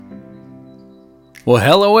Well,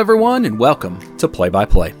 hello everyone, and welcome to Play by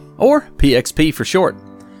Play, or PXP for short.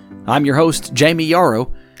 I'm your host, Jamie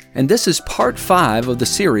Yarrow, and this is part 5 of the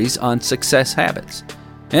series on success habits.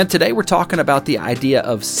 And today we're talking about the idea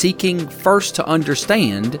of seeking first to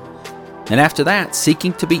understand, and after that,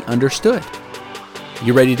 seeking to be understood.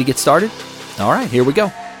 You ready to get started? All right, here we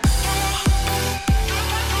go.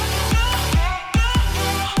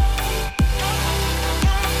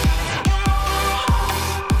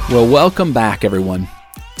 Well, welcome back, everyone.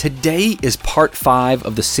 Today is part 5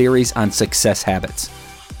 of the series on success habits.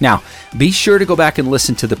 Now, be sure to go back and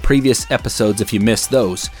listen to the previous episodes if you missed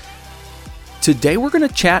those. Today, we're going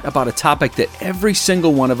to chat about a topic that every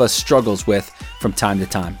single one of us struggles with from time to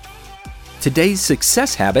time. Today's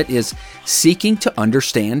success habit is seeking to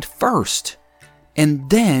understand first, and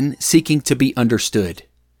then seeking to be understood.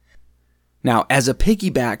 Now, as a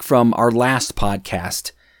piggyback from our last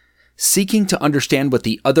podcast, seeking to understand what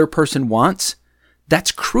the other person wants,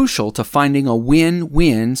 that's crucial to finding a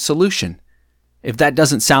win-win solution. If that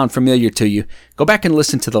doesn't sound familiar to you, go back and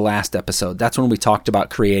listen to the last episode. That's when we talked about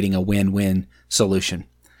creating a win-win solution.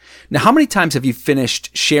 Now, how many times have you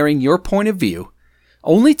finished sharing your point of view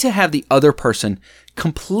only to have the other person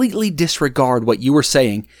completely disregard what you were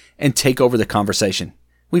saying and take over the conversation?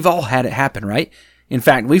 We've all had it happen, right? In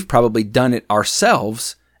fact, we've probably done it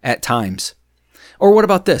ourselves at times. Or what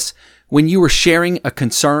about this? When you were sharing a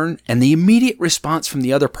concern and the immediate response from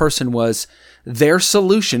the other person was their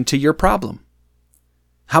solution to your problem.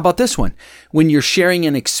 How about this one? When you're sharing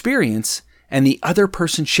an experience and the other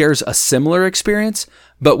person shares a similar experience,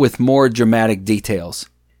 but with more dramatic details.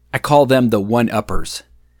 I call them the one-uppers.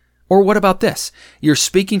 Or what about this? You're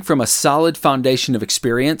speaking from a solid foundation of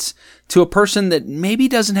experience to a person that maybe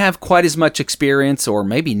doesn't have quite as much experience or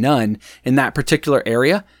maybe none in that particular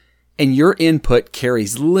area, and your input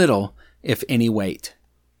carries little, if any, weight.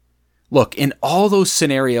 Look, in all those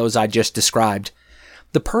scenarios I just described,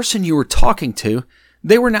 the person you were talking to,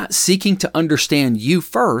 they were not seeking to understand you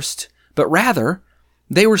first, but rather,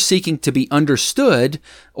 they were seeking to be understood,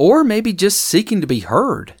 or maybe just seeking to be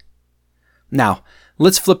heard. Now,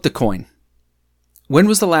 let's flip the coin. When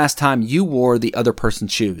was the last time you wore the other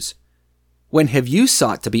person's shoes? When have you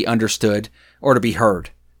sought to be understood or to be heard,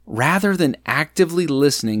 rather than actively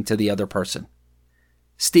listening to the other person?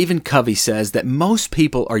 Stephen Covey says that most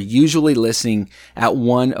people are usually listening at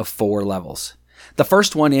one of 4 levels. The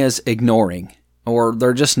first one is ignoring, or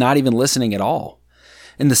they're just not even listening at all.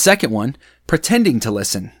 And the second one, pretending to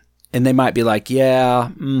listen. And they might be like, yeah,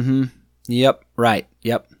 yep, right,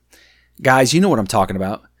 yep. Guys, you know what I'm talking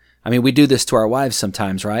about. I mean, we do this to our wives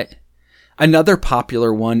sometimes, right? Another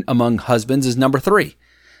popular one among husbands is number 3.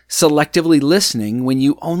 Selectively listening when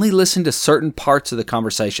you only listen to certain parts of the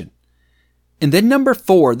conversation. And then number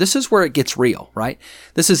 4, this is where it gets real, right?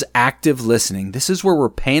 This is active listening. This is where we're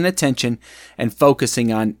paying attention and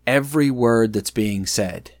focusing on every word that's being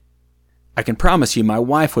said. I can promise you my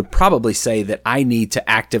wife would probably say that I need to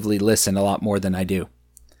actively listen a lot more than I do.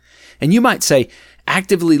 And you might say,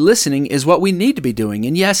 actively listening is what we need to be doing.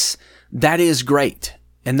 And yes, that is great.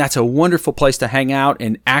 And that's a wonderful place to hang out,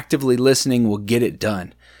 and actively listening will get it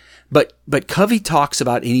done. But Covey talks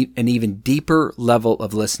about an even deeper level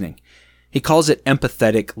of listening. He calls it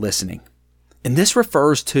empathetic listening. And this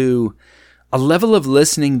refers to a level of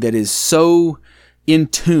listening that is so in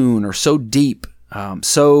tune or so deep,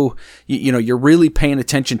 you're really paying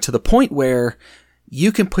attention to the point where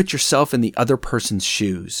you can put yourself in the other person's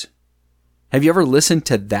shoes. Have you ever listened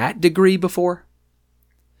to that degree before?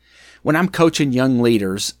 When I'm coaching young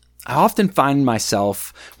leaders, I often find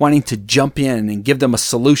myself wanting to jump in and give them a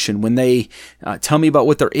solution when they tell me about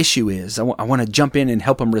what their issue is. I want to jump in and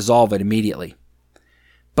help them resolve it immediately.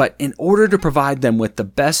 But in order to provide them with the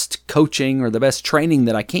best coaching or the best training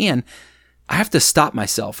that I can, I have to stop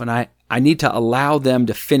myself, and I need to allow them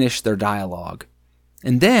to finish their dialogue.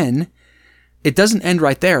 And then, it doesn't end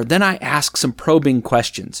right there. Then I ask some probing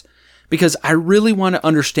questions because I really want to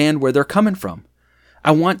understand where they're coming from.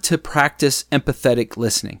 I want to practice empathetic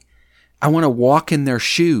listening. I want to walk in their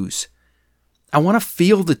shoes. I want to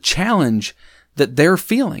feel the challenge that they're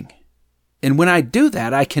feeling. And when I do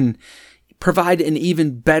that, I can provide an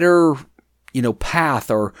even better,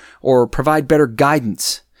 path or provide better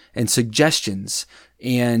guidance and suggestions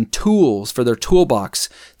and tools for their toolbox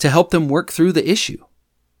to help them work through the issue.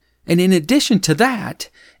 And in addition to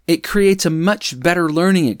that, it creates a much better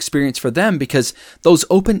learning experience for them because those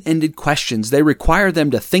open-ended questions, they require them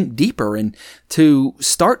to think deeper and to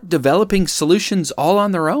start developing solutions all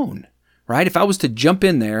on their own, right? If I was to jump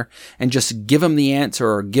in there and just give them the answer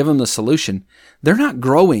or give them the solution, they're not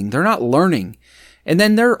growing, they're not learning. And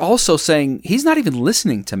then they're also saying, he's not even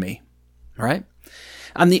listening to me, All right.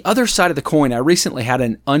 On the other side of the coin, I recently had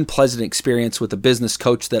an unpleasant experience with a business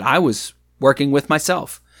coach that I was working with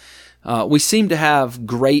myself. We seemed to have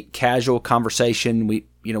great casual conversation.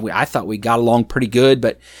 I thought we got along pretty good,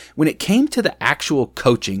 but when it came to the actual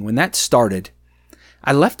coaching, when that started,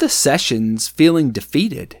 I left the sessions feeling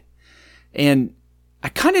defeated, and I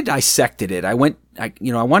kind of dissected it. I wanted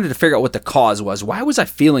to figure out what the cause was. Why was I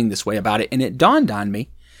feeling this way about it? And it dawned on me,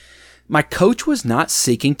 my coach was not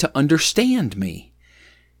seeking to understand me.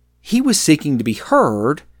 He was seeking to be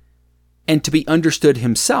heard and to be understood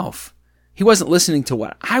himself. He wasn't listening to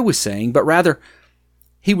what I was saying, but rather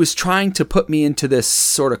he was trying to put me into this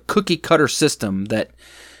sort of cookie cutter system that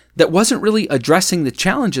wasn't really addressing the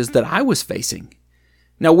challenges that I was facing.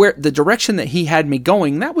 Now, where the direction that he had me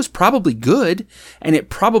going, that was probably good, and it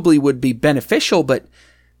probably would be beneficial, but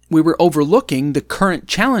we were overlooking the current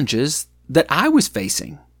challenges that I was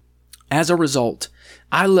facing. As a result,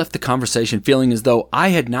 I left the conversation feeling as though I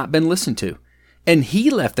had not been listened to, and he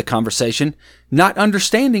left the conversation not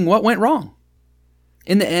understanding what went wrong.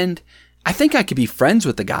 In the end, I think I could be friends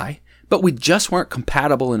with the guy, but we just weren't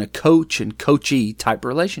compatible in a coach and coachee type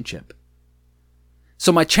relationship.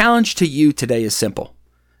 So my challenge to you today is simple.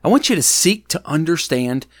 I want you to seek to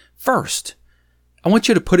understand first. I want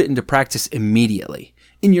you to put it into practice immediately.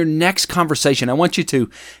 In your next conversation, I want you to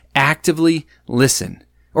actively listen,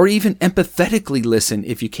 or even empathetically listen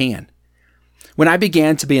if you can. When I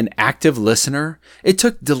began to be an active listener, it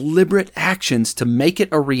took deliberate actions to make it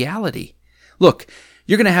a reality. Look,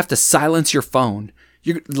 you're going to have to silence your phone.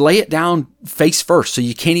 You lay it down face first so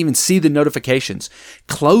you can't even see the notifications.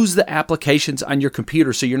 Close the applications on your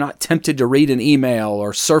computer so you're not tempted to read an email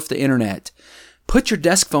or surf the internet. Put your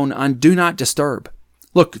desk phone on Do Not Disturb.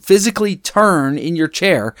 Look, physically turn in your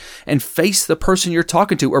chair and face the person you're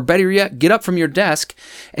talking to, or better yet, get up from your desk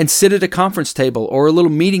and sit at a conference table or a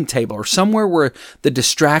little meeting table or somewhere where the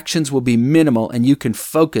distractions will be minimal and you can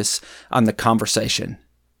focus on the conversation.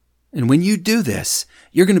 And when you do this,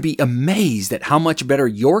 you're going to be amazed at how much better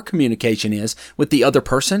your communication is with the other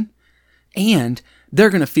person, and they're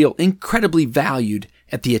going to feel incredibly valued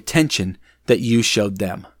at the attention that you showed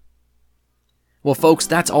them. Well, folks,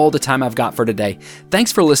 that's all the time I've got for today.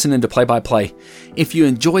 Thanks for listening to Play by Play. If you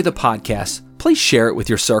enjoy the podcast, please share it with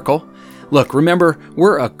your circle. Look, remember,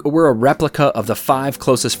 we're a replica of the 5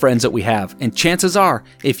 closest friends that we have, and chances are,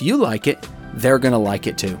 if you like it, they're going to like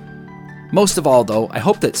it too. Most of all, though, I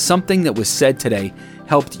hope that something that was said today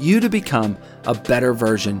helped you to become a better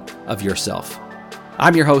version of yourself.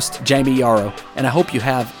 I'm your host, Jamie Yarrow, and I hope you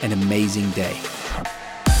have an amazing day.